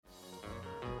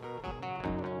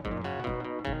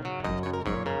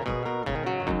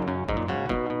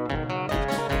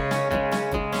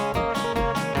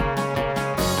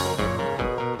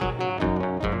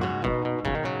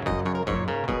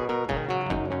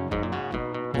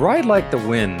Ride Like the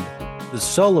Wind, the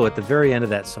solo at the very end of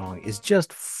that song is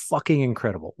just fucking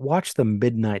incredible. Watch the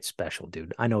Midnight Special,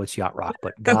 dude. I know it's yacht rock,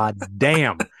 but god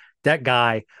damn, that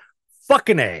guy,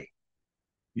 fucking A.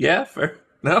 Yeah, fair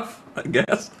enough, I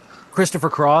guess. Christopher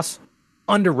Cross,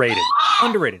 underrated.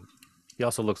 Underrated. He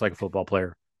also looks like a football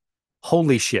player.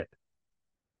 Holy shit.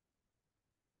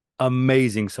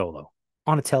 Amazing solo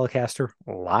on a Telecaster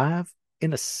live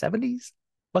in the 70s.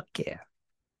 Fuck yeah.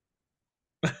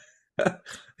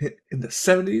 In the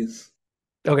 70s?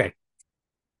 Okay.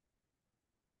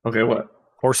 Okay, what?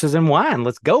 Horses and wine.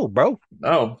 Let's go, bro.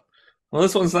 Oh. Well,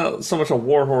 this one's not so much a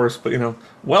war horse, but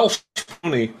Welsh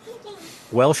pony.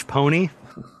 Welsh pony.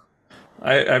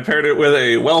 I paired it with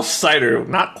a Welsh cider.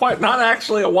 Not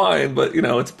actually a wine, but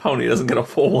it's a pony. It doesn't get a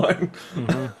full wine.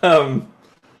 Mm-hmm. um,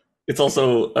 it's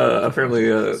also apparently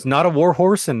It's not a war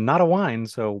horse and not a wine.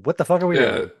 So what the fuck are we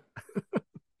yeah, doing?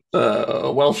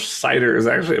 Welsh cider is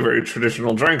actually a very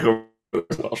traditional drink.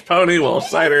 Welsh pony, Welsh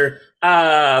cider.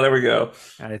 Ah, there we go.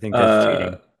 I think that's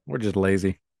cheating. We're just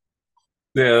lazy.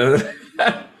 Yeah.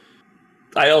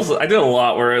 I did a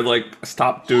lot where I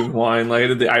stopped doing wine. Like I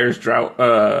did the Irish drought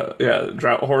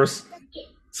horse.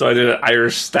 So I did an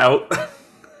Irish stout.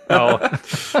 Oh,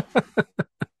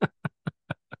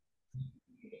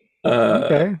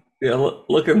 okay. Yeah,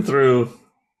 looking through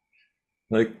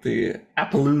like the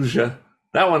Appaloosa.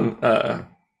 That one was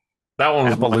my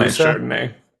Appaloosa?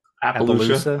 Chardonnay.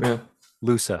 Appaloosa? Appaloosa, yeah.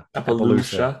 Lusa.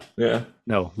 Appaloosa. Appaloosa, yeah.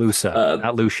 No, Lusa. Uh,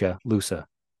 Not Lucia. Lusa.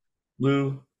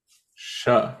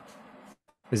 Lucia,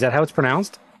 Is that how it's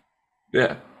pronounced?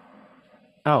 yeah.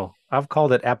 Oh, I've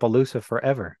called it Appaloosa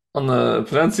forever. On the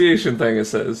pronunciation thing, it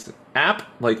says app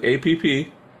like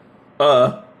APP,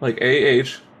 like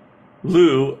AH,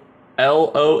 Lou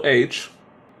LOH,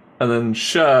 and then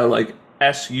Sha like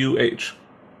SUH.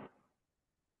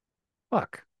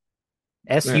 Fuck.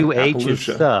 Yeah, SUH is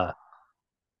Appaloosa.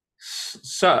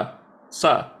 suh.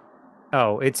 Sa.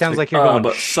 Oh, it It's sounds like like you're going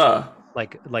but shh, sa.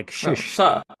 like No, shush.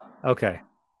 sa. Okay.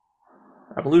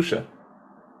 Appaloosa.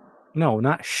 No,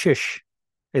 not shush.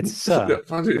 It's suh.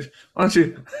 Why don't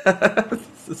you?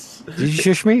 Did you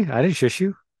shush me? I didn't shush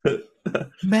you.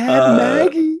 Mad uh,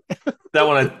 Maggie. that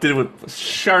one I did with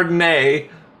Chardonnay,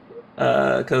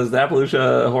 because the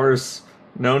Appaloosa horse,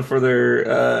 known for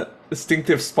their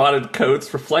distinctive spotted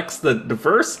coats, reflects the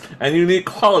diverse and unique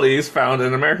qualities found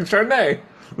in American Chardonnay.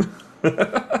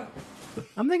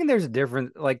 I'm thinking there's a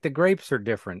different, like the grapes are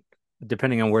different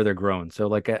depending on where they're grown. So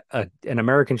like an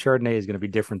American Chardonnay is going to be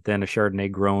different than a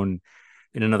Chardonnay grown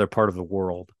in another part of the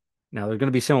world. Now there's going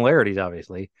to be similarities,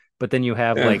 obviously, but then you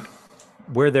have Yeah. like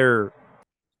where they're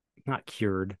not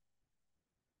cured,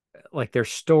 like they're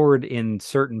stored in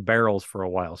certain barrels for a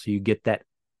while, so you get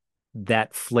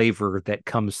that flavor that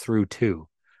comes through too.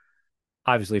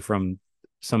 Obviously, from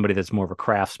somebody that's more of a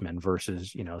craftsman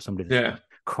versus somebody that's Yeah.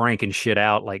 cranking shit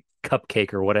out like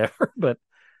cupcake or whatever. But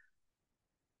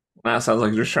That sounds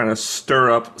like you're just trying to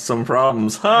stir up some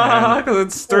problems. Ha ha um, ha, because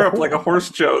it's stir up like a horse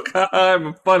joke.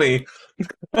 I'm funny.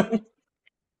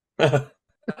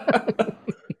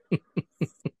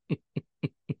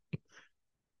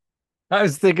 I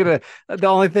was thinking of the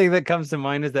only thing that comes to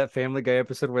mind is that Family Guy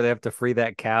episode where they have to free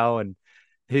that cow, and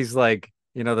he's like,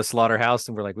 the slaughterhouse,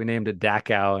 and we're like, we named it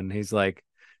Dachau, and he's like,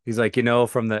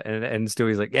 from the and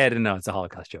Stewie's like, yeah, I didn't know it's a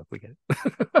Holocaust joke. We get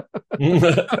Because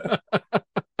it.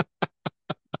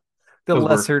 The we're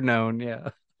lesser known, yeah.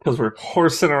 because we're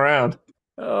horsing around.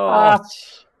 Oh, Ah.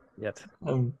 yet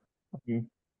Um, yeah,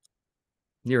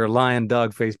 you're a lion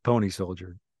dog faced pony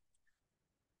soldier.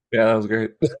 that was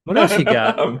great. What else you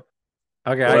got?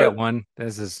 Okay, I got What? one.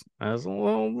 This is a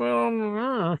little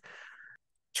bit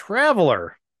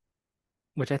Traveler,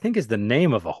 which I think is the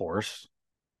name of a horse,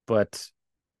 but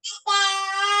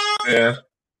Yeah.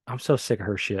 I'm so sick of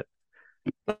her shit.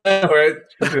 All right.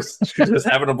 She's just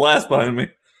having a blast behind me.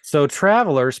 So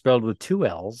Traveler, spelled with two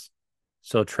L's,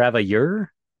 so Travailleur?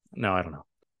 No, I don't know.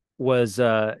 Was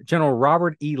General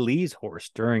Robert E. Lee's horse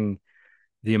during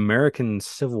the American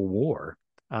Civil War.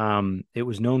 It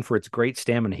was known for its great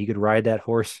stamina. He could ride that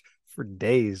horse for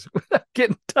days without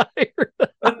getting tired.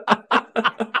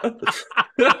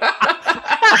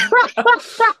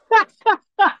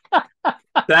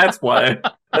 That's why.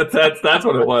 That's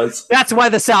what it was. That's why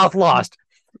the South lost,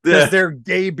 because Yeah. their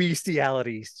gay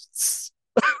bestiality.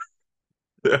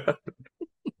 Yeah.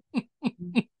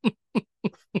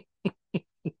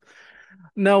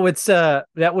 No, it's that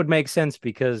would make sense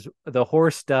because the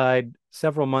horse died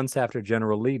several months after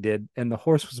General Lee did, and the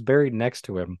horse was buried next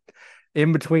to him,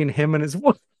 in between him and his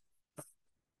wife.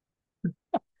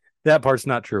 That part's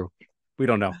not true. We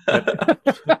don't know. But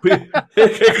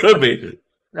it could be.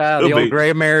 Ah, Could the old be.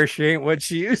 gray mare, she ain't what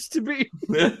she used to be.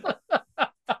 Yeah.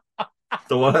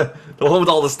 The one, the one with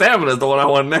all the stamina is the one I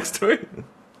want next to it.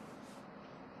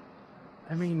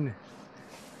 I mean,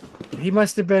 he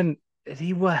must have been.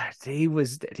 He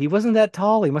wasn't that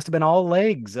tall. He must have been all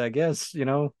legs, I guess.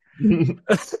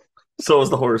 So was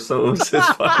the horse. So it was his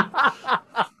fun.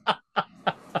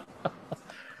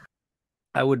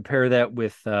 I would pair that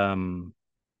with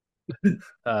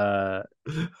uh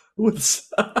What's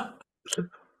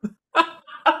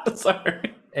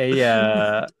sorry? a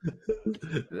a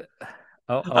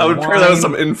I would pair that with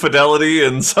some wine. infidelity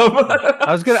and some.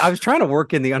 I was trying to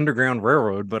work in the Underground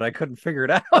Railroad, but I couldn't figure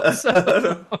it out.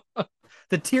 So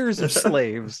the Tears of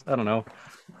Slaves. I don't know.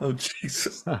 Oh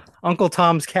Jesus! Uncle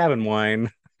Tom's Cabin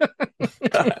Wine.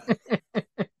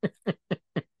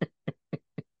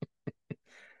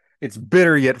 It's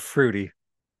bitter yet fruity.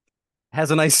 Has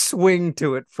a nice swing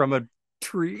to it from a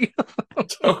tree.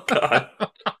 Oh God!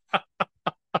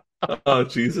 Oh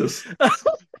Jesus!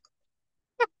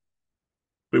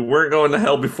 We weren't going to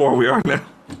hell before we are now.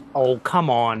 Oh, come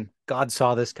on. God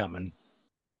saw this coming.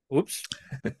 Oops.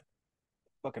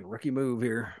 Fucking rookie move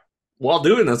here. While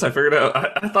doing this, I figured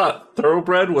out. I thought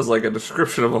thoroughbred was like a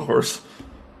description of a horse,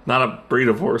 not a breed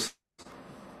of horse.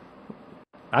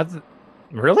 I th-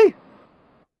 really?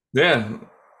 Yeah,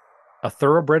 A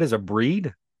thoroughbred is a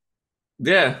breed?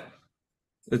 yeah.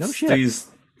 No It's shit. these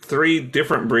three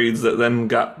different breeds that then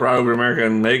got brought over to America,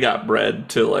 and they got bred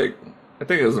to like I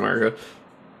think it was America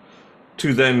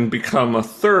to then become a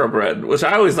thoroughbred, which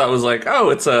I always thought was like, oh,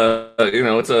 it's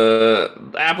it's a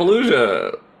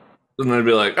Appaloosa, and they'd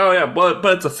be like, oh yeah, but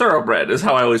it's a thoroughbred is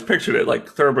how I always pictured it. Like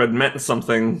thoroughbred meant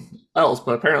something else,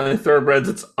 but apparently thoroughbred's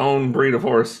its own breed of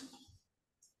horse.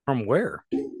 From where?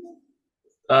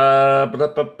 Thoroughbred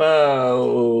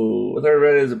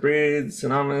is a breed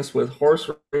synonymous with horse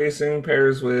racing,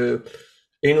 pairs with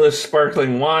English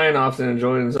sparkling wine, often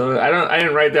enjoyed. And so I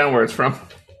didn't write down where it's from.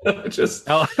 Just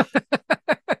Oh,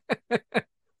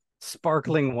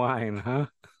 sparkling wine, huh?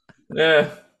 yeah,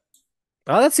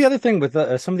 Oh, that's the other thing with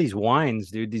some of these wines,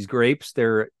 dude. These grapes,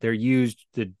 they're used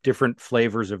the different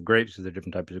flavors of grapes, so they're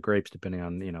different types of grapes depending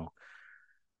on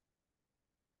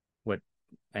what.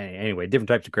 Anyway, different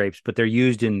types of grapes, but they're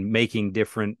used in making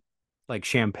different like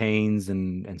champagnes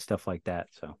and stuff like that.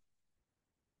 So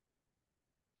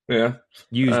yeah.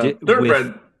 used it with.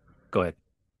 Thoroughbred. Go ahead.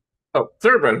 Oh,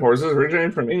 thoroughbred horses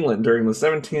originated from England during the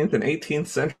 17th and 18th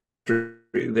century.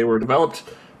 They were developed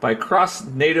by cross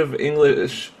native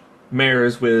English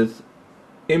mares with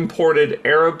imported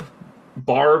Arab,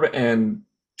 Barb, and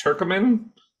Turkoman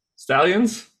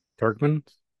stallions. Turkman,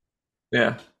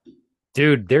 Yeah.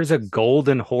 dude. There's a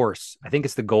golden horse. I think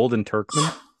it's the golden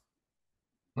Turkman.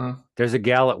 Huh. There's a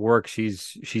gal at work.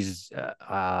 She's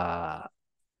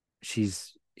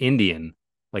Indian,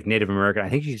 like Native American. I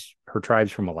think her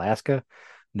tribe's from Alaska.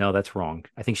 No, that's wrong.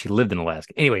 I think she lived in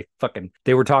Alaska. Anyway, fucking,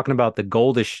 they were talking about the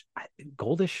golden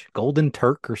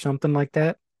Turk or something like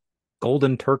that.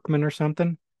 Golden Turkman or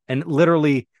something. And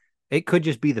literally, it could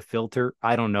just be the filter.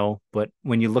 I don't know. But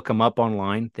when you look them up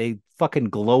online, they fucking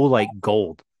glow like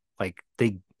gold.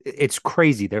 It's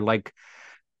crazy. They're like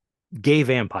gay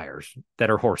vampires that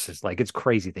are horses. Like, it's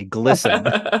crazy. They glisten.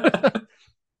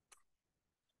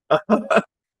 I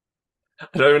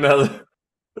don't even know.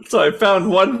 So I found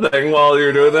one thing while you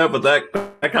were doing that, but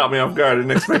that caught me off guard. I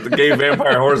didn't expect the gay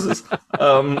vampire horses.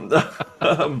 Um,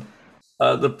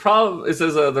 the problem is,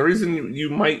 the reason you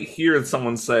might hear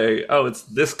someone say, "Oh, it's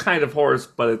this kind of horse,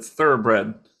 but it's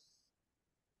thoroughbred,"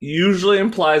 usually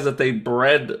implies that they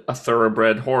bred a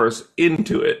thoroughbred horse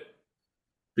into it,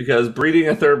 because breeding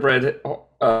a thoroughbred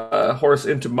horse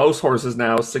into most horses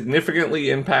now significantly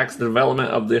impacts the development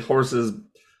of the horse's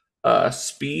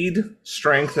speed,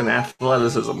 strength, and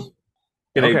athleticism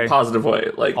in a Okay. positive way.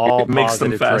 Like All it makes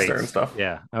them positive faster and traits. stuff.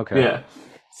 Yeah. Okay. Yeah.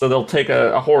 So they'll take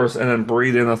a horse and then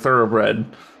breed in a thoroughbred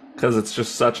because it's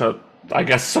just such a, I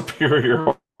guess,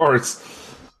 superior horse.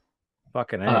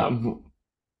 Fucking A. Um,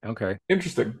 Okay.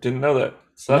 Interesting. Didn't know that.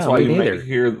 So that's No, why me you might neither.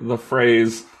 hear the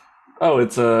phrase, "Oh,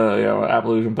 it's a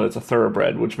Appalachian, but it's a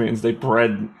thoroughbred," which means they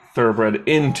bred thoroughbred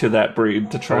into that breed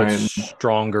to Oh, try it's and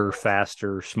stronger,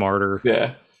 faster, smarter.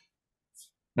 yeah.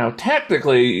 Now,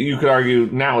 technically, you could argue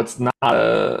now it's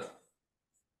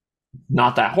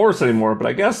not that horse anymore, but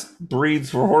I guess breeds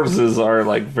for horses are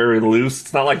like very loose.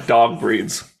 It's not like dog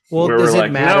breeds Well, where we're does it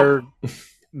like, nope. matter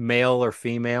male or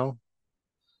female?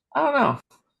 I don't know.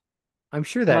 I'm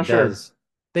sure I'm that not sure. does.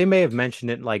 They may have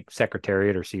mentioned it like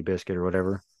Secretariat or Seabiscuit or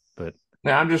whatever, but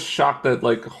Now, I'm just shocked that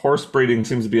like horse breeding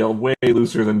seems to be way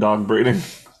looser than dog breeding.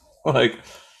 Like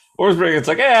Horse breeding, it's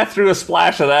like, I threw a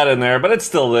splash of that in there, but it's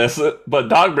still this. But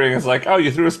dog breeding is like, oh,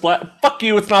 you threw a splash. Fuck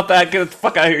you, it's not that. Get the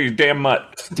fuck out of here, you damn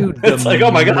mutt. Dude, the It's like, oh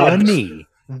my god. money,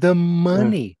 the Yeah.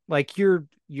 money. Like your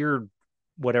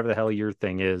whatever the hell your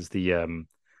thing is, the You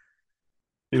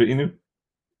knew?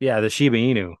 yeah, the Shiba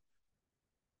Inu.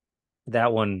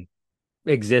 That one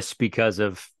exists because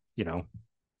of, you know,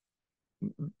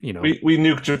 you know, We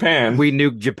nuked Japan. we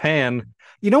nuked Japan.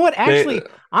 You know what? They Actually,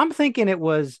 I'm thinking it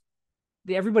was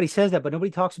everybody says that, but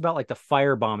nobody talks about like the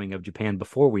firebombing of Japan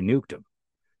before we nuked them.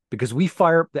 Because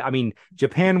I mean,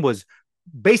 Japan was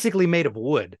basically made of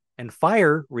wood, and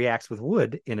fire reacts with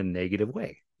wood in a negative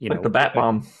way. You like the know, bat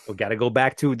bomb. we got to go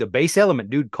back to the base element,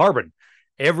 dude, carbon.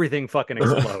 Everything fucking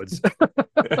explodes.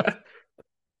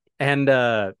 And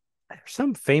there's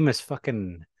some famous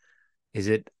fucking, is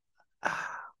it uh,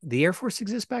 the Air Force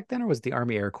exists back then, or was it the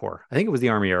Army Air Corps? I think it was the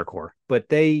Army Air Corps. But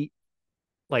they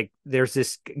like there's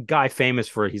this guy famous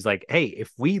for he's like, hey,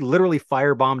 if we literally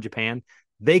firebomb Japan,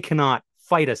 they cannot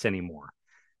fight us anymore.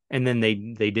 And then they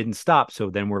didn't stop. So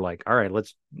then we're like, all right,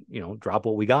 let's drop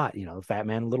what we got, the Fat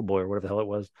Man, Little Boy, or whatever the hell it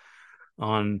was,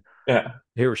 on Yeah.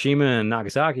 Hiroshima and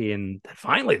Nagasaki, and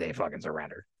finally they fucking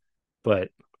surrendered. But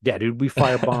yeah, dude, we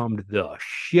firebombed the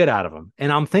shit out of them, and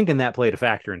I'm thinking that played a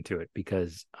factor into it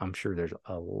because I'm sure there's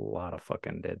a lot of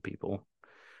fucking dead people.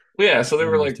 Yeah, so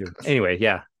Anyway,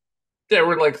 yeah, there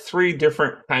were like three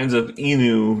different kinds of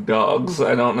Inu dogs.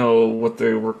 I don't know what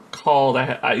they were called.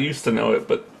 I used to know it,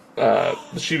 but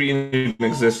the Shiba Inu didn't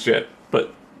exist yet.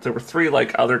 But there were three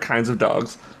like other kinds of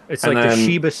dogs, it's and like the then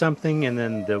Shiba something, and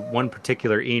then the one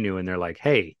particular Inu, and they're like,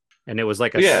 hey, and it was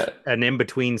like yeah, an in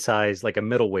between size, like a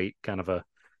middleweight kind of a.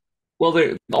 well,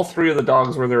 they all three of the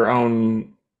dogs were their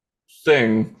own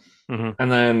thing. Mhm.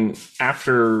 And then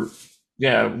after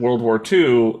World War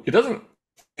II, it doesn't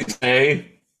say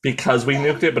because we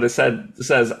nuked it, but it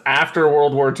says after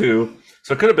World War II.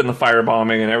 So it could have been the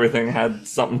firebombing and everything had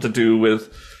something to do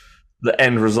with the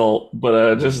end result.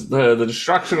 But just the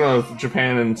destruction of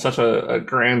Japan in such a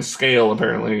grand scale,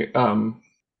 apparently,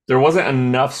 there wasn't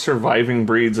enough surviving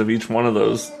breeds of each one of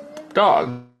those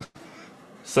dogs.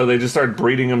 So they just started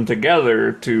breeding them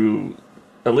together to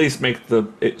at least make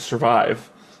it survive.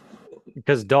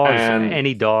 Because dogs, And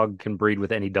any dog can breed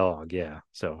with any dog. Yeah.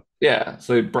 So, yeah,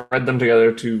 so they bred them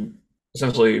together to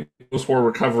essentially post-war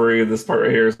recovery. This part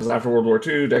right here says after World War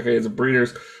II, decades of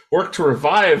breeders worked to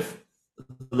revive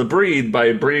the breed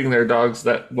by breeding their dogs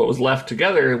that what was left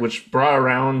together, which brought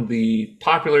around the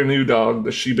popular new dog,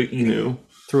 the Shiba Inu.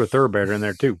 threw a thoroughbred in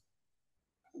there too.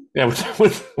 Yeah,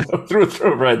 through a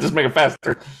thoroughbred, just make it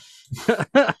faster.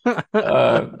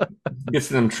 Uh, Gets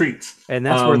them treats. And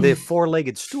that's where the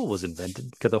four-legged stool was invented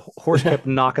because the horse kept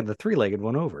knocking the three-legged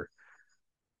one over,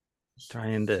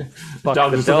 trying to fuck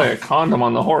dog the just dog. looked like a condom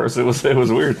on the horse. It was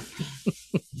weird.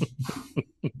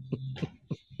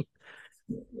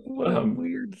 What a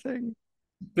weird thing.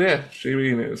 Yeah, Shiba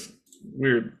Inu is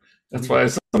weird. That's why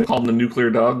somebody called them the nuclear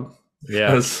dog. Yeah.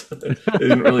 Because they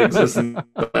didn't really exist in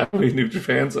New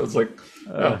Japan. So it's like,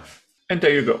 oh, and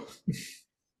there you go.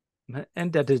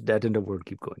 And that in the word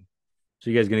keep going. So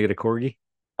you guys gonna get a corgi?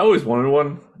 I always wanted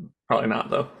one. Probably not,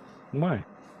 though. Why?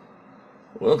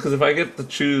 Well, because if I get to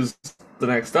choose the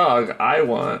next dog, I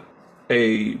want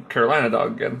a Carolina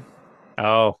dog again.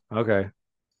 Oh, okay.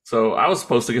 So I was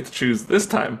supposed to get to choose this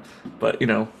time, but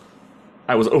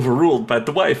I was overruled by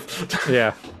the wife.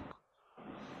 Yeah.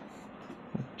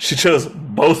 She chose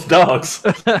both dogs.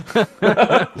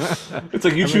 It's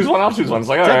like you choose one, I'll choose one. It's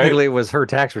like all Technically, right. it was her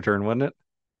tax return, wasn't it?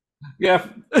 Yeah,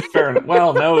 fair enough.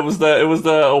 Well, no, it was the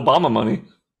Obama money.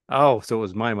 Oh, so it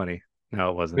was my money.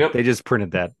 No, it wasn't. Yep. They just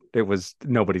printed that. It was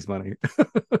nobody's money.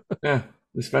 Yeah,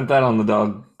 they spent that on the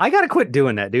dog. I gotta quit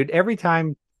doing that, dude. Every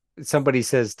time somebody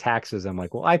says taxes, I'm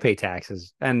like, well, I pay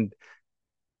taxes, and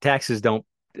taxes don't.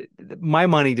 My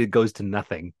money goes to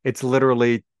nothing. It's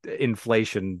literally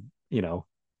inflation,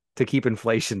 to keep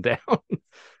inflation down.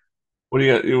 What do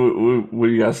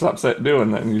you got to stop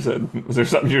doing then? You said, was there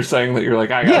something you're saying that you're like,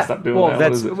 I gotta stop doing well,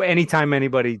 that? that's anytime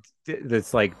anybody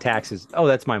that's like taxes. Oh,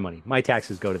 that's my money. My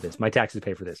taxes go to this. My taxes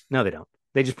pay for this. No, they don't.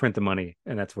 They just print the money,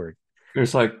 and that's where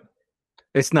it's like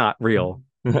it's not real.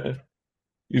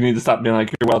 you need to stop being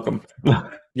like, you're welcome.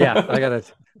 Yeah, I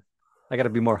gotta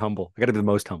be more humble. I gotta be the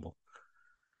most humble.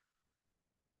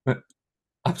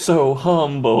 I'm so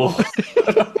humble.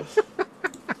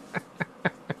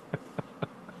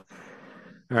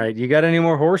 All right, you got any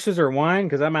more horses or wine?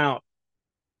 Because I'm out.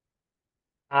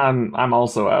 I'm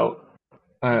also out.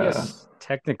 Yes,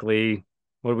 technically,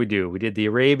 what did we do? We did the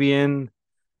Arabian.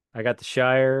 I got the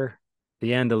Shire,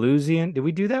 the Andalusian. Did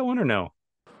we do that one or no?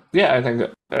 Yeah, I think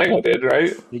I did,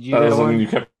 right? Did you do that one? You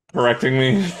kept correcting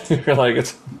me. You're like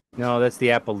it's No, that's the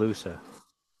Appaloosa.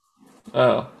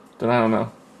 oh, then I don't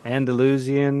know.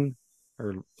 Andalusian,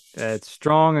 or it's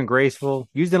strong and graceful,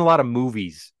 used in a lot of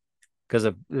movies because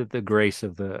of the grace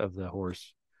of the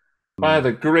horse. By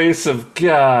the grace of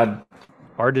God.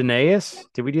 Ardenaeus,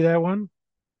 did we do that one?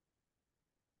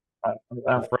 Uh, The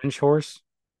uh, French horse.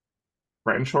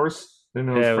 French horse? Didn't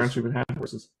know it was Yeah, French even had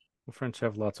horses. the French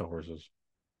have lots of horses.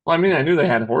 Well, I mean, I knew they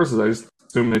had horses. I just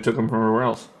assumed they took them from everywhere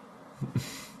else.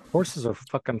 Horses are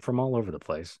fucking from all over the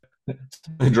place.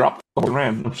 They dropped the whole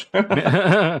ran.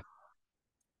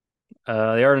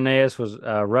 The Ardenaeus was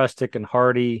rustic and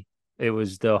hardy. It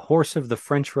was the horse of the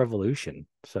French Revolution.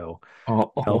 So,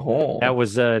 Oh, you know, that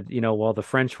was while the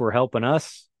French were helping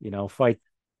us, fight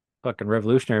fucking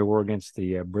Revolutionary War against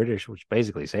the British, which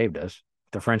basically saved us.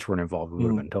 If the French weren't involved, we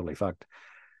would have been totally fucked.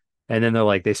 And then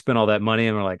they spent all that money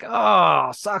and we're like,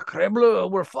 oh, sacre bleu,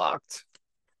 we're fucked.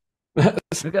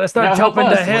 We gotta start chopping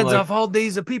the heads off all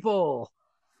these people.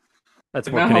 That's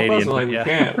more Canadian. Like, we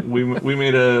can't. We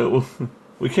made a.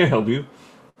 We can't help you.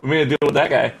 We made a deal with that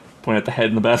guy. Point at the head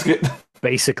in the basket.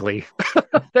 Basically,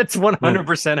 that's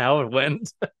 100% how it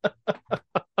went.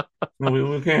 No,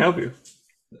 we can't help you.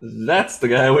 That's the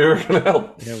guy we were going to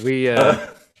help. Yeah,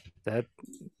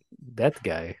 that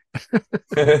guy.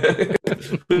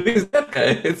 Who's that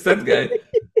guy? It's that guy.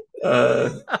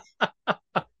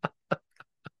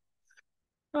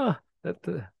 Oh,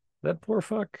 that poor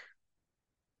fuck.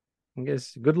 I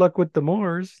guess good luck with the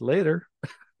Moors later.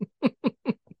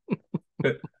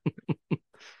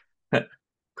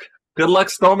 Good luck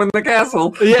storming the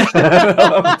castle. Yeah.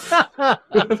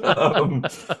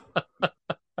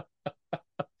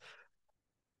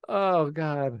 Oh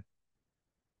God.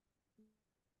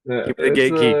 Yeah, give me the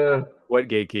gate key. What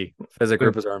gate key? Fezzik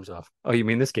rip his arms off. Oh, you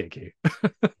mean this gate key?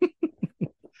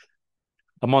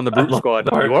 I'm on the brute squad.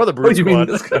 You are the brute squad.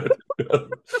 This guy?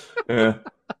 Yeah.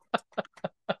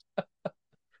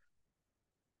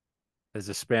 There's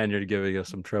a Spaniard giving us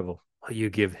some trouble. Will you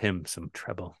give him some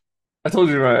trouble? I told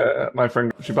you my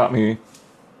friend, she bought me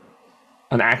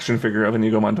an action figure of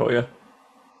Inigo Montoya.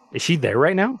 Is she there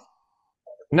right now?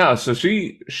 No, so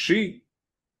she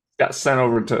got sent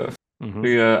over to.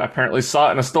 We apparently saw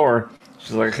it in a store.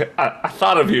 She's like, I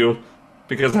thought of you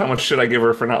because how much shit I give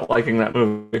her for not liking that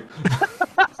movie.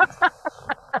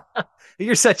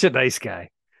 You're such a nice guy.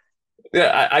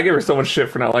 Yeah, I give her so much shit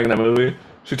for not liking that movie.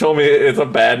 She told me it's a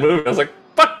bad movie. I was like,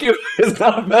 fuck you. It's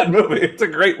not a bad movie. It's a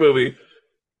great movie.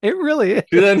 It really is.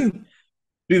 She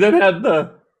then had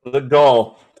the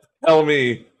gall to tell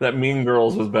me that Mean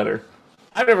Girls was better.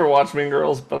 I've never watched Mean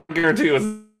Girls, but I guarantee you it's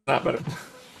not better.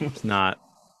 It's not.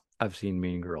 I've seen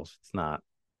Mean Girls. It's not.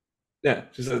 Yeah,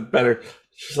 she said better.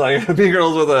 She's like, Mean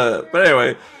Girls with a... But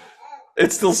anyway,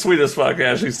 it's still sweet as fuck.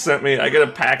 Yeah, she sent me... I get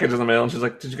a package in the mail, and she's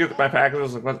like, did you get my package? I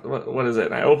was like, what is it?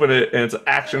 And I open it, and it's an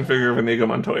action figure of Inigo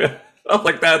Montoya. I was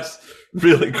like, that's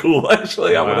really cool,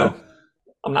 actually. Wow.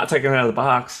 I'm not taking it out of the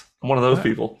box. I'm one of those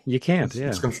people. You can't, yeah.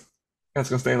 It's gonna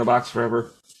stay in the box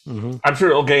forever. Mm-hmm. I'm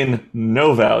sure it'll gain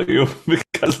no value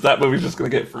because that movie's just gonna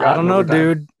get forgotten. I don't know,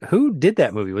 dude. Who did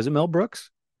that movie? Was it Mel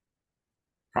Brooks?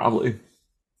 Probably.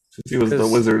 Since he was the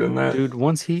wizard in that. Dude,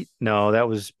 No, that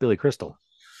was Billy Crystal.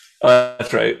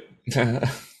 That's right.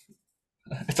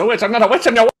 It's a witch. I'm not a witch.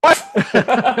 I'm your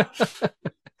wife.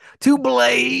 To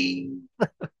blame.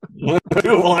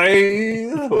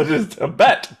 Which is a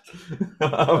bet.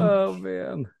 Oh,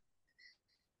 man.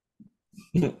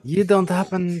 You don't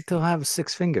happen to have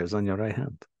 6 fingers on your right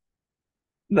hand.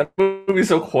 That movie's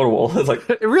so quotable. It's like,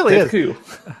 it really is. You.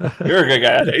 You're a good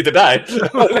guy. I hate to die.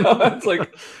 It's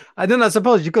like, I do not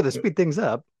suppose you could have speed things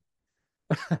up.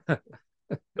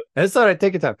 It's all right.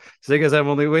 Take your time. Seeing as I'm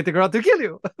only waiting around to kill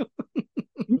you.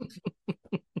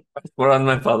 We're on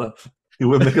my father. You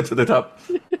will make it to the top.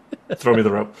 Throw me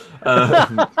the rope.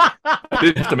 I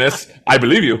didn't have to miss. I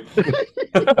believe you.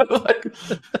 Like,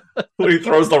 when he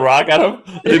throws the rock at him,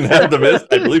 I didn't have to miss.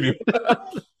 I believe you.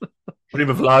 Dream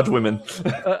of large women.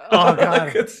 Oh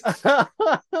God!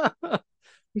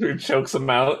 He chokes him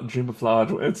out. Dream of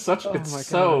large women. It's such. It's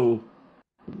so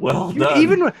well done.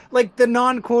 Even like the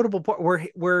non-quotable part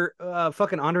where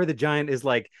fucking Andre the Giant is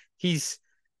like he's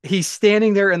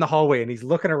standing there in the hallway and he's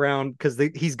looking around because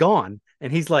he's gone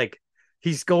and he's like.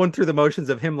 He's going through the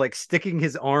motions of him like sticking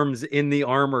his arms in the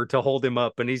armor to hold him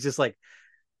up, and he's just like,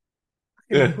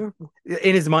 in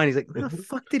his mind, he's like, "Where the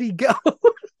fuck did he go?"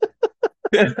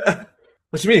 Yeah.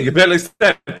 What you mean? You barely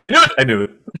said. I knew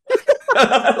it.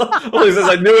 Well, he says,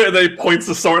 "I knew it," and then he points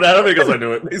the sword at him. He goes, "I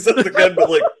knew it." He says it again, but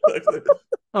like,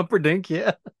 Humperdinck,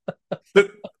 yeah.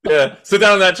 Yeah, sit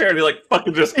down in that chair, and he like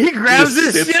fucking just He he grabs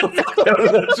just his sits shit. the fuck down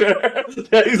in that chair.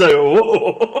 Yeah, he's like,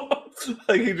 whoa,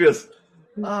 like he just.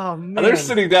 Oh And they're man,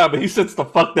 sitting down, but he sits the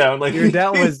fuck down. Like dude,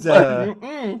 that he's was like,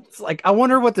 mm-mm. it's like I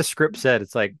wonder what the script said.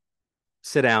 It's like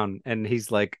sit down, and he's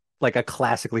like a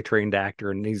classically trained actor,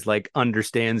 and he's like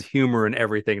understands humor and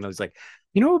everything. And I was like,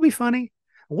 you know what would be funny?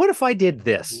 What if I did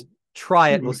this? Try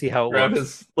it. We'll see how it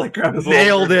works. Grab his little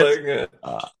Nailed weird it. thing.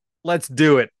 Yeah. Let's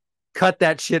do it. Cut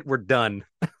that shit. We're done.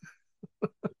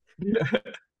 Yeah.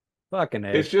 Fucking A.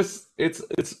 It's just it's.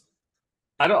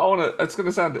 I don't want to. It's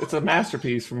gonna sound. It's a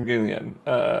masterpiece from beginning to end.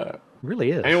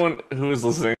 Really is. Anyone who is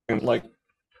listening, like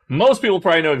most people,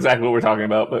 probably know exactly what we're talking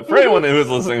about. But for anyone who is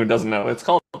listening who doesn't know, it's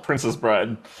called Princess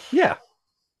Bride, Yeah.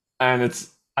 and it's.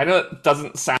 I know it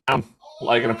doesn't sound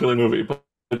like an appealing movie, but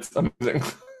it's amazing.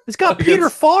 It's got Like, Peter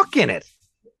it's- Falk in it.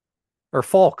 Or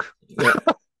Falk. Yeah.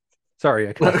 Sorry,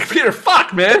 I can't. Peter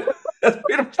Fuck, man. That's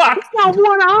Peter Fuck. Got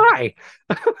one eye.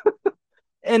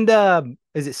 And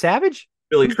is it Savage?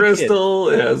 Billy Who's the kid? Crystal.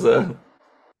 It has a.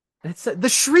 It's the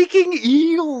Shrieking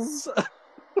Eels.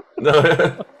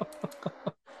 No.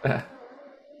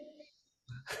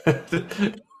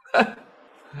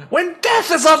 When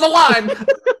death is on the line,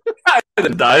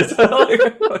 and dies.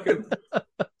 Like, fucking-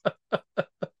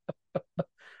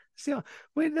 See,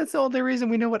 wait, that's the only reason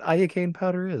we know what iocane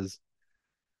powder is.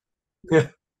 Yeah.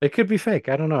 It could be fake.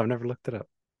 I don't know. I've never looked it up.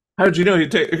 How did you know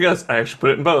he'd take? Yes, I actually put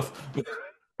it in both.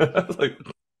 Like,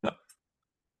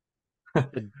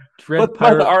 The Dread what about the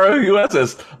Pirate.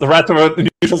 ROUSs? The rats are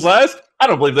unusual size? I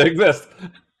don't believe they exist.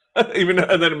 Even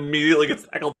and then immediately gets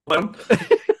tackled by them.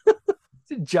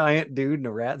 It's a giant dude in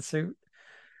a rat suit.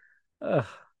 Ugh.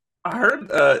 I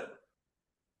heard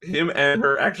him and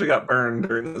her actually got burned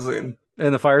during the scene.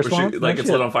 And the fire Where she swamp? like No gets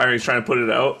shit. lit on fire. He's trying to put it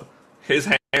out. His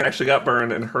hand actually got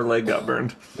burned, and her leg got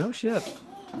burned. No shit.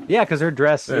 Yeah, because her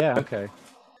dress. Yeah. Yeah, okay.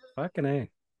 Fucking A.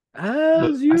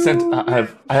 As I sent. I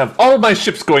have all of my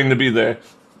ships going to be there,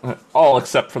 all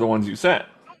except for the ones you sent.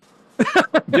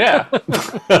 Yeah,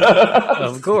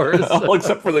 Of course. all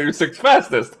except for your six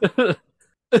fastest.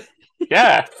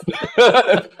 Yeah,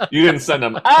 you didn't send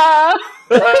them. Ah,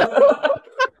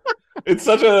 it's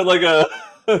such a like a.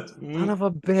 Son of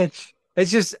a bitch. It's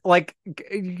just like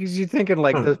because you're thinking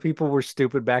like those people were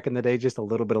stupid back in the day. Just a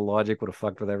little bit of logic would have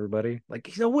fucked with everybody. Like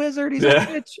he's a wizard. He's Yeah.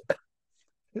 a bitch.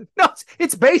 No,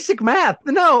 it's basic math.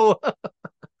 No.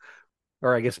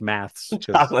 Or I guess maths. 'cause-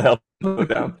 Chocolate help put it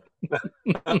down.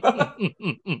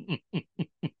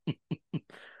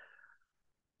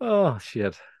 Oh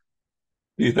shit.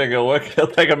 You think it'll work? He'll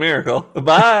take a miracle.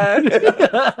 Bye.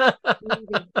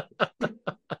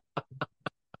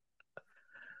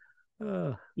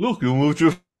 Look, you moved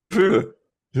your finger.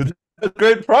 You did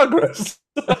great progress.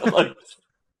 Like,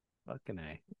 Fucking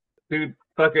A. dude,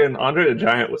 fucking Andre the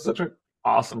Giant was such an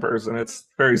awesome person. It's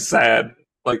very sad,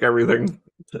 like everything.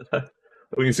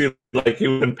 When you see like he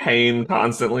was in pain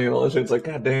constantly and all this shit, it's like,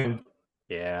 god damn.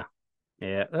 Yeah.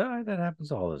 Yeah. That happens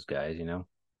to all those guys, you know.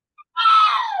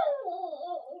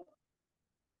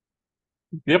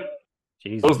 Yep,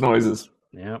 Jesus. those noises.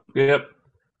 Yeah. Yep.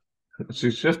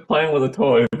 She's just playing with a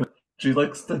toy, but she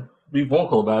likes to be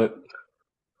vocal about it.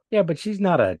 Yeah, but she's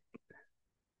not a.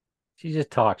 She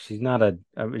just talks. She's not a.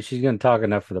 I mean, she's gonna talk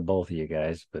enough for the both of you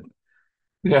guys, but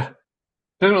Yeah.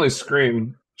 Doesn't really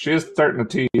scream. She is starting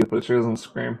to tease, but she doesn't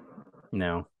scream.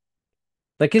 no.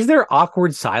 Like, is there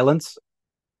awkward silence,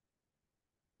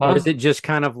 or is it just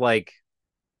kind of like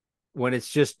when it's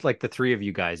just like the three of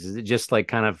you guys? Is it just like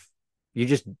kind of you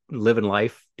just living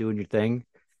life, doing your thing?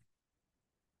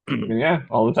 Yeah,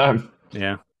 all the time.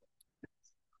 Yeah.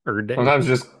 Or day. Sometimes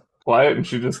just quiet and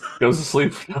she just goes to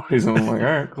sleep for no reason. I'm like, all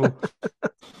right, cool.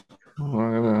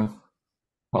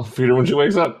 I'll feed her when she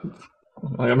wakes up.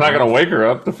 Like, I'm not gonna wake her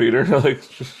up to feed her. Like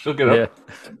she'll get Yeah.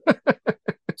 up.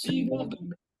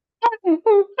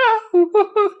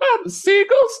 The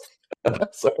seagulls.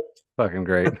 Sorry. Fucking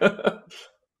great. I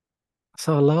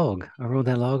saw a log. I rolled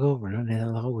that log over, and under that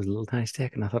log was a little tiny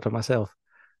stick, and I thought to myself,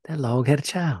 that log had a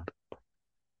child.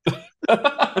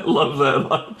 I love that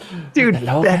line. Dude,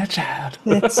 Hello, that- child.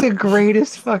 That's the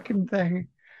greatest fucking thing.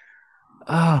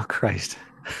 Oh, Christ.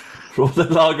 Rolled the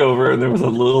log over and there was a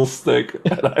little stick.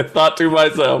 And I thought to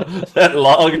myself, that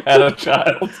log had a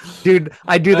child. Dude,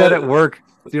 I do that at work.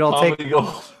 Dude, Comedy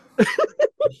gold.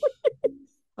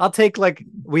 I'll take like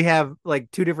we have like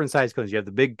two different size cones. You have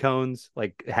the big cones,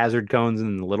 like hazard cones,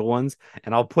 and the little ones.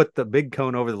 And I'll put the big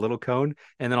cone over the little cone,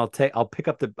 and then I'll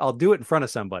do it in front of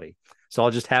somebody. So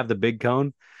I'll just have the big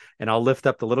cone, and I'll lift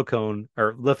up the little cone,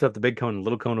 or lift up the big cone, and the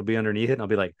little cone will be underneath it, and I'll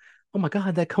be like, "Oh my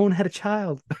god, that cone had a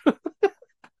child."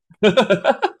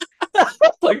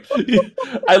 Like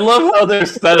I love how they're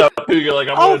set up. You're like,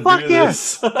 I'm Oh gonna fuck do yeah,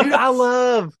 this.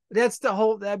 dude!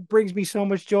 That brings me so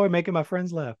much joy making my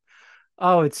friends laugh.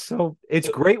 Oh, it's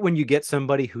great when you get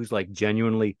somebody who's like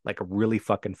genuinely like really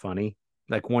fucking funny,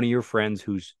 like one of your friends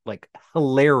who's like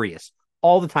hilarious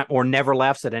all the time or never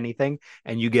laughs at anything,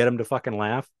 and you get them to fucking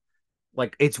laugh.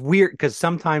 Like it's weird because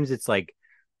sometimes it's like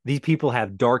these people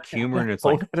have dark humor, and it's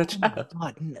Hold like, at a oh my child.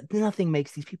 god, nothing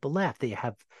makes these people laugh. They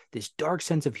have this dark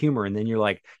sense of humor, and then you're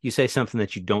like, you say something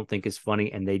that you don't think is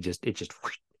funny, and it just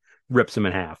rips them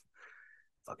in half.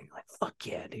 Fucking like, fuck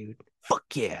yeah, dude, fuck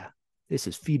yeah, this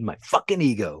is feeding my fucking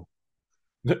ego.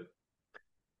 Yeah,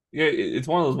 it's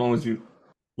one of those moments you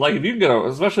like if you can get a,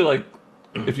 especially like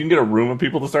if you can get a room of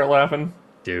people to start laughing,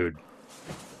 Dude,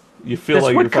 you feel that's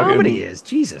like you're what comedy fucking is.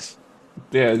 Jesus,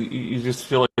 yeah. You just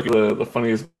feel like you're the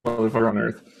funniest motherfucker on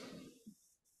earth.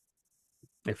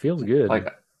 it feels good,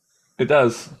 Like it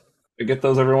does. I get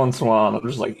those every once in a while, and I'm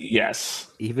just like,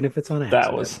 yes, even if it's on that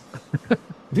accident. was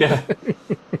yeah.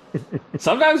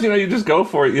 Sometimes you just go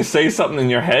for it. You say something in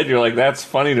your head, you're like, "That's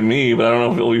funny to me," but I don't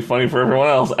know if it'll be funny for everyone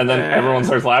else. And then everyone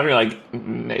starts laughing. You're like,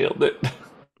 "Nailed it."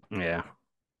 Yeah.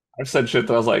 I've said shit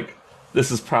that I was like,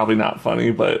 "This is probably not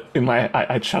funny," but in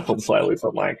I chuckled slightly, so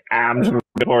I'm like, "I'm just gonna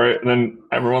go for it." And then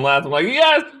everyone laughed. I'm like,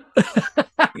 "Yes,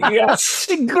 yes,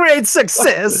 Great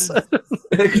success.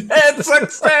 it's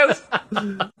success."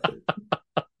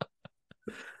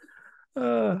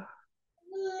 Uh,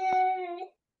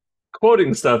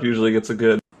 Quoting stuff usually gets a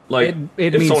good it like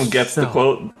it if means someone gets the so.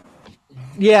 quote.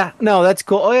 Yeah, no, that's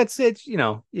cool. Oh, it's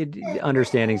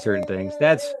understanding certain things.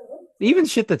 That's even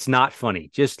shit that's not funny,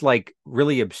 just like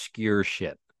really obscure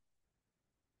shit.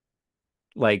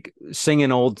 Like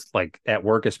singing old, like at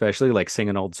work, especially like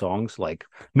singing old songs, like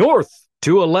North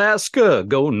to Alaska,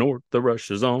 go north, the rush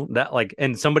is on. That like,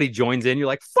 and somebody joins in, you're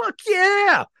like, fuck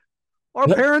yeah, our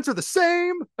parents are the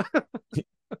same.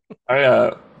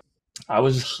 I I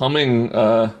was humming,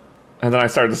 and then I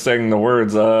started to sing the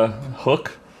words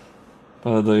 "Hook"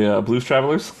 by the Blues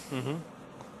Travelers, Mm-hmm.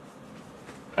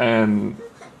 and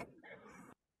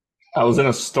I was in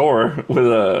a store with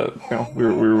a, we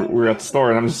were at the store,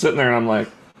 and I'm just sitting there, and I'm like,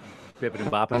 Bipping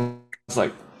and bopping. I'm just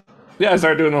like, yeah, I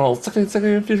started doing the whole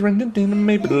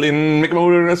Maybelline, make a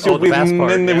motor, that's your Oh, the fast win,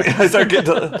 part, and yeah. then I started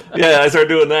getting to, yeah, I started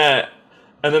doing that.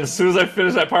 And then as soon as I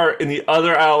finished that part, in the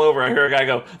other aisle over, I hear a guy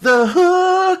go, "The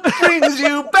hook brings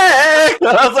you back." And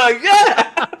I was like,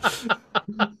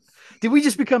 "Yeah." Did we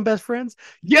just become best friends?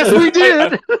 Yes, we I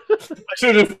did.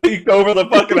 should have peeked over the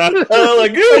fucking aisle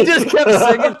like I you. just kept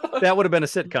singing. That would have been a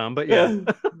sitcom, but yeah.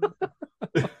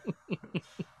 Yeah,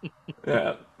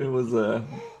 yeah. It was. Uh,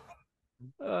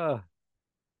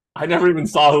 I never even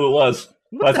saw who it was.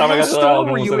 what By the the time I hell got to the aisle, store no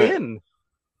were one was you in it. in?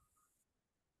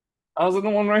 I was in the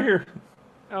one right here.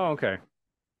 Oh, okay.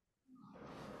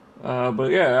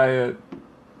 But yeah,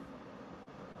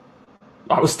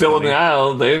 I was still in the Funny.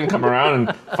 aisle. They didn't come around,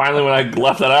 and finally, when I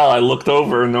left that aisle, I looked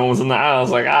over and no one was in the aisle. I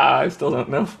was like, I still don't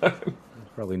know. There's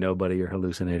probably nobody you're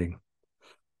hallucinating.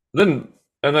 then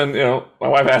and then my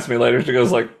wife asked me later. She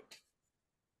goes like,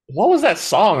 "What was that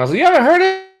song?" I was like, "You haven't heard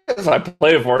it?" So I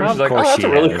played it for her. She's Of like, "Oh, course that's she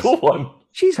a really has. cool one."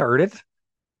 She's heard it.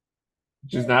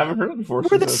 She's never heard it before. We're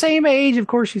She the says same age. Of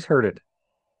course she's heard it.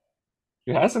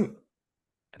 she hasn't.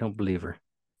 I don't believe her.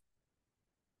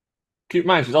 Keep in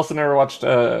mind, she's also never watched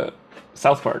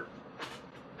South Park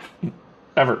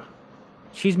ever.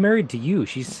 She's married to you.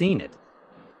 She's seen it.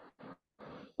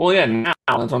 Well, yeah, now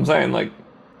that's what I'm saying. Like,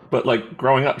 but like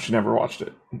growing up, she never watched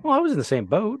it. Well, I was in the same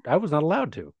boat. I was not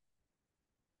allowed to.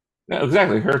 Yeah,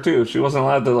 exactly. Her too. She wasn't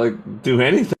allowed to like do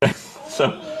anything.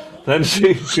 So then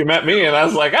she met me, and I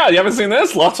was like, "Ah, you haven't seen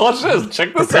this? Let's watch this.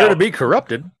 Check this Prepare to out." be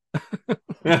corrupted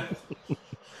Yeah,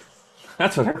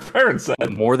 that's what her parents said.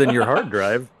 more than your hard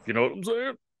drive. You know what I'm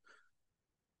saying?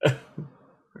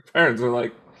 Her parents were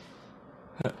like,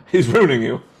 "He's ruining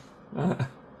you."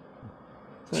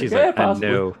 Like, She's like, yeah, I possibly.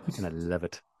 know, and I love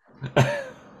it.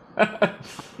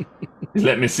 He's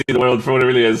let me see the world for what it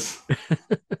really is.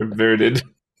 Perverted.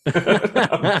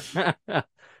 Gosh,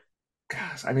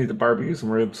 I need to barbecue some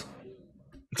ribs.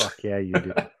 Fuck yeah, you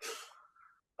do.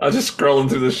 I was just scrolling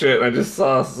through the shit and I just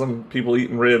saw some people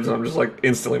eating ribs and I'm just like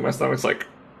instantly my stomach's like,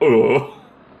 oh.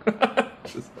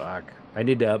 Just, Fuck. I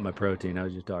need to up my protein. I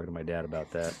was just talking to my dad about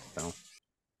that. So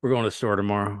we're going to the store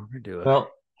tomorrow. We're gonna do a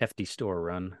well, hefty store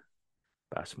run.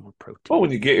 Buy some more well, protein.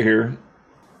 when you get here,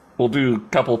 we'll do a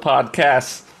couple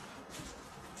podcasts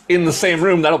in the same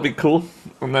room. That'll be cool.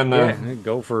 And then, Yeah,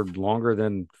 go for longer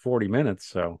than 40 minutes.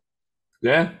 So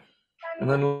yeah. And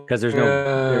then, because there's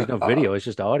no video, it's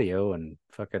just audio and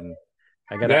fucking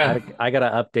Yeah. I gotta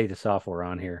update the software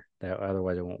on here. That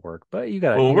otherwise it won't work. But Well, you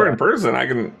when we're in gotta. person, I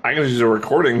can just use a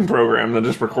recording program that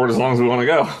just record as long as we want to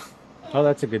go. Oh,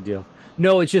 that's a good deal.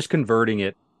 No, it's just converting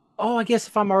it. Oh, I guess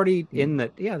if I'm already in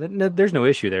the, yeah, no, there's no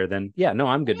issue there. Then yeah, no,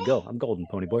 I'm good to go. I'm golden,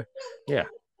 pony boy. Yeah.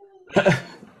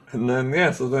 And then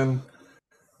yeah, so then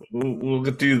we'll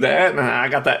do that. And I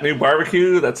got that new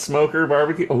barbecue, that smoker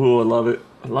barbecue. Oh, I love it.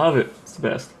 I love it. It's the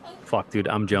best. Fuck, dude,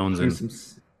 I'm Do jonesing. some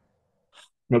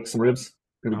smoke some ribs.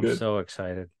 It'll be I'm good. so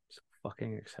excited. So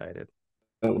fucking excited.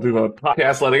 We'll do a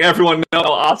podcast letting everyone know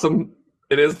how awesome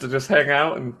it is to just hang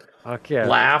out and Fuck yeah.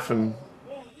 laugh, and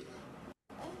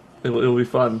it'll be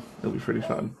fun. It'll be pretty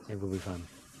fun. It will be fun.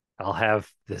 I'll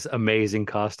have this amazing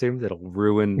costume that'll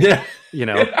ruin, Yeah. you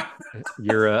know, Yeah.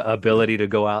 your ability to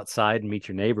go outside and meet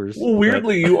your neighbors. Well, But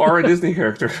weirdly, you are a Disney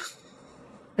character.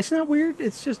 it's not weird.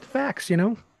 It's just facts, you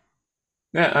know.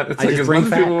 Yeah, it's I like just as bring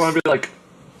much as people facts. want to be like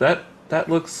that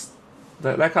looks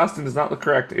that costume does not look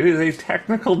correct. It is a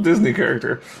technical Disney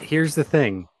character. Here's the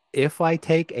thing. If I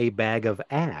take a bag of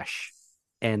ash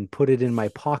and put it in my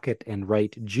pocket and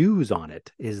write Jews on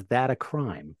it, is that a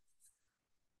crime?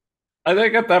 I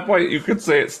think at that point you could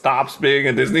say it stops being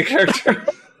a Disney character.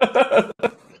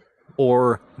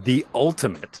 Or the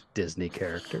ultimate Disney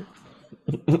character?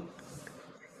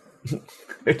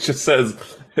 It just says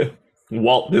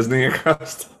Walt Disney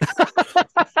across.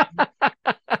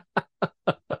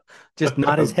 Just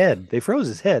not his head. They froze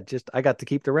his head. Just I got to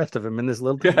keep the rest of him in this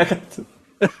little. Yeah,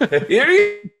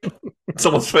 here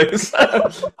someone's face.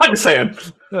 I'm just saying.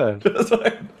 Uh,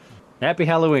 Happy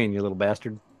Halloween, you little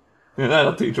bastard. Yeah,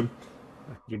 that'll teach him.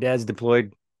 Your dad's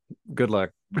deployed. Good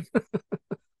luck.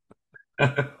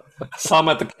 I saw him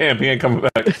at the camp. He ain't coming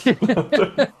back.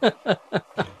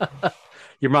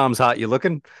 Your mom's hot. You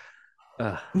looking?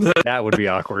 That would be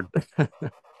awkward.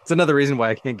 It's another reason why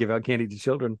I can't give out candy to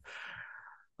children.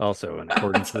 Also, in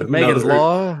accordance with Megan's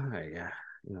law,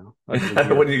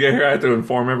 When you get here, I have to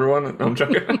inform everyone. No, I'm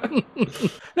joking.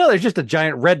 No, there's just a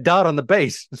giant red dot on the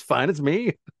base. It's fine. It's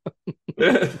me.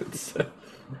 He's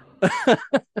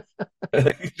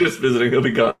just visiting. He'll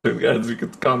be gone soon, guys. You can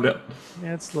calm down.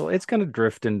 Yeah, it's gonna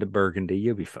drift into Burgundy.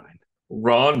 You'll be fine.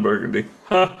 Ron Burgundy.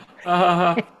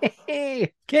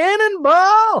 Hey,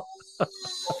 cannonball!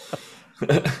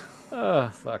 Oh,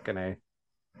 fucking A.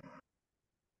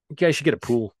 You guys should get a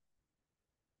pool.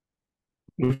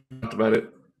 We've talked about it.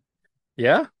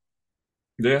 Yeah?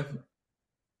 Yeah.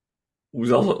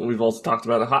 We've also talked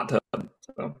about a hot tub.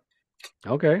 So.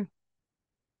 Okay.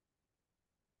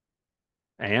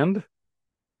 And?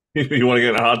 You want to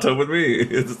get in a hot tub with me?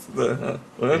 It's what?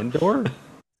 Indoor?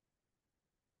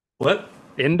 What?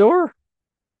 Indoor?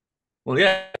 Well,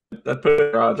 yeah. I put it in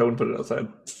the garage. I wouldn't put it outside.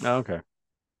 Oh, okay.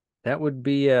 That would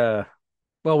be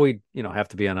well, we have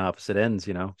to be on opposite ends,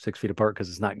 6 feet apart because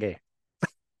it's not gay.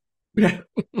 Yeah.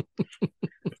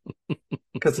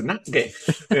 Because it's not gay.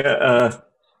 Yeah.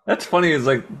 That's funny. Is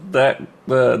like that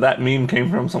meme came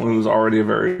from someone who's already a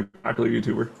very popular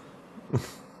YouTuber.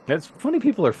 It's funny.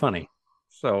 People are funny,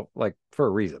 so like for a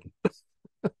reason.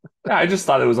 Yeah, I just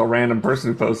thought it was a random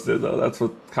person who posted it, though. That's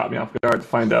what caught me off guard. To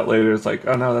find out later, it's like,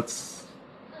 oh no, that's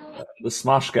the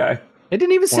Smosh guy. It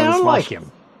didn't even sound like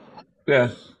him.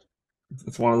 Yeah,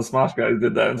 it's one of the Smosh guys who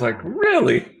did that. It's like,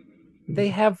 really? They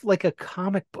have like a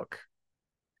comic book.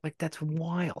 Like that's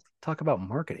wild. Talk about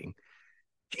marketing.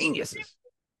 Geniuses.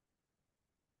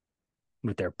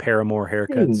 With their Paramore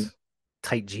haircuts,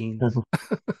 tight jeans.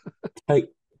 Tight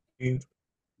jeans.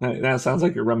 That sounds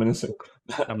like you're reminiscing.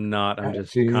 I'm not. I'm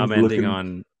just Jeans, commenting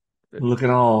on. Looking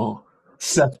all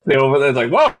sexy over there. It's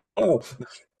like, whoa!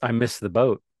 I miss the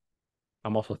boat.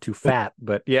 I'm also too fat,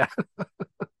 but yeah.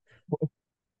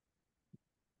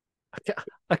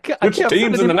 Which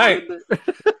teams in the night?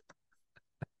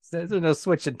 There's no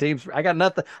switching teams. I got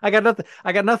nothing. I got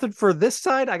nothing for this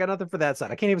side. I got nothing for that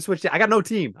side. I can't even switch. I got no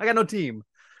team.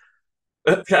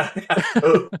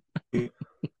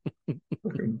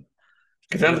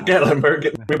 Get down to Gatlinburg.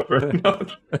 Get me over. No.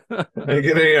 I ain't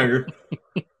getting any younger.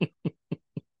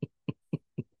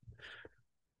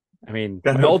 I mean,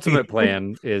 my ultimate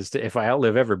plan is to, if I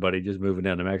outlive everybody, just moving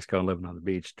down to Mexico and living on the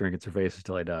beach, drinking cervezas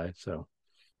until I die. So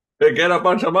they get a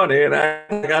bunch of money and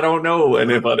I don't know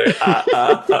anybody.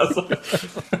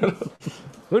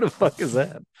 Who the fuck is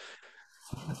that?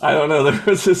 I don't know. There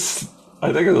was this,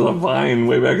 I think it was a Vine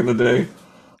way back in the day.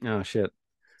 Oh, shit.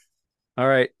 All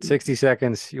right, 60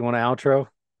 seconds. You want an outro?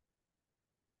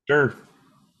 Sure.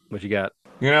 What you got?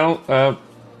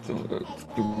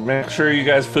 Make sure you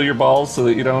guys fill your balls so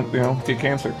that you don't, get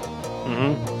cancer.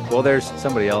 Mm-hmm. Well, there's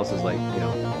somebody else is like, you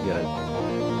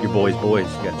gotta, your boys,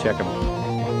 you gotta check them.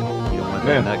 You don't want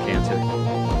that nut cancer.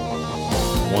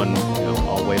 One,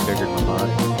 all way bigger than my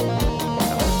body.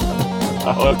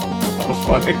 Oh, that was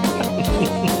funny.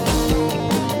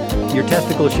 Your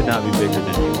testicles should not be bigger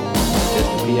than you. Just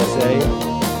a PSA.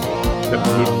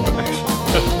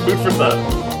 Food for thought.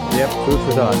 Yep, food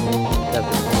for thought.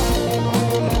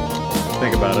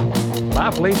 Think about it.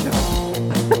 Bye, Felicia.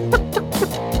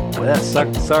 That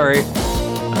sucked. Sorry.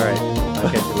 All right. I'll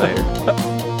catch you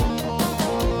later.